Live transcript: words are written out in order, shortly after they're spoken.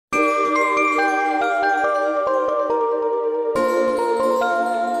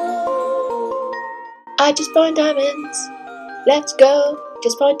I just find diamonds. Let's go.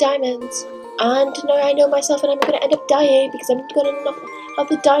 Just find diamonds. And now I know myself and I'm gonna end up dying because I'm gonna not have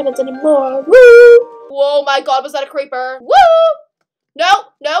the diamonds anymore. Woo! Whoa, my god, was that a creeper? Woo! No,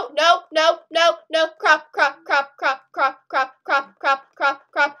 no, no, no, no, no. Crap, crap, crap, crap, crap, crap, crap, crap, crap,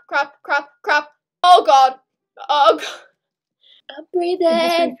 crap, crap, crap, crap. Oh god. Oh god. I'm breathing.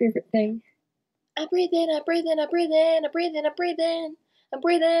 That's my favorite thing. I'm breathing, I'm breathing, I'm breathing, I'm breathing, I'm breathing, I'm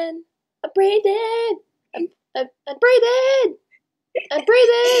breathing, I'm breathing, I'm breathing, I'm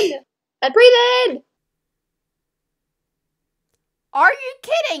breathing, I'm breathing. Are you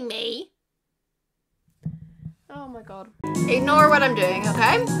kidding me? Oh my god. Ignore what I'm doing,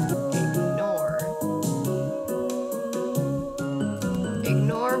 okay? Ignore.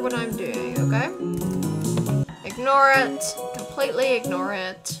 Ignore what I'm doing, okay? Ignore it. Completely ignore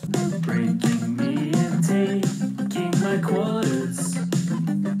it. Breaking me and taking my quarters.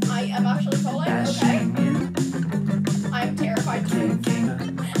 I am actually falling, okay? I'm terrified too.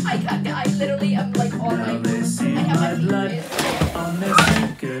 I literally am like on my... I have my feet on their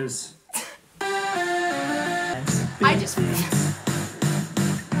sneakers. I just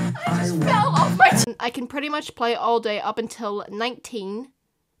fell off my... I can pretty much play all day up until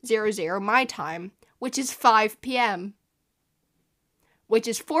 19:00 my time, which is 5 p.m. Which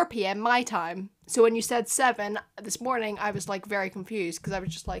is 4 p.m. my time. So when you said 7 this morning, I was like very confused because I was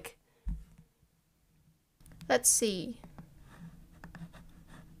just like... Let's see.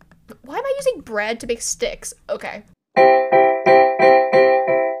 Why am I using bread to make sticks? Okay.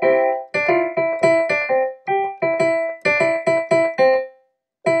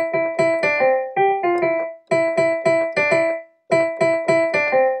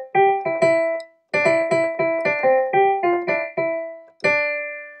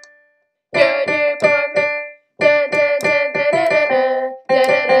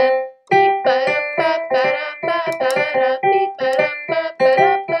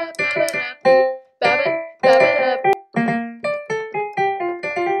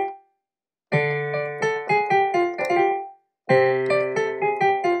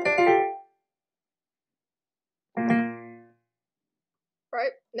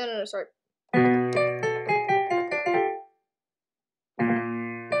 Right? No, sorry.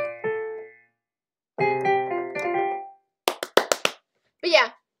 But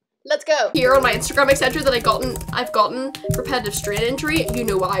yeah, let's go. Here on my Instagram, etc. that I've gotten repetitive strain injury. You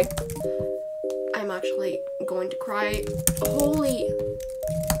know why. I'm actually going to cry. Holy.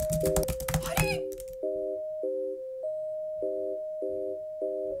 Why do you...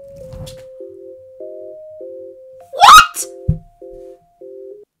 What?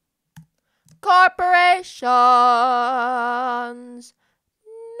 Corporations.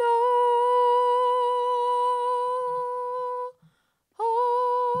 No.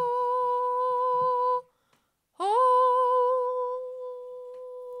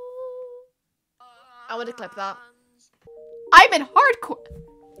 I want to clip that. I'm in hardcore.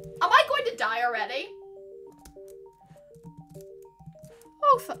 Am I going to die already?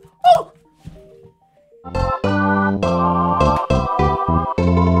 Oh, oh!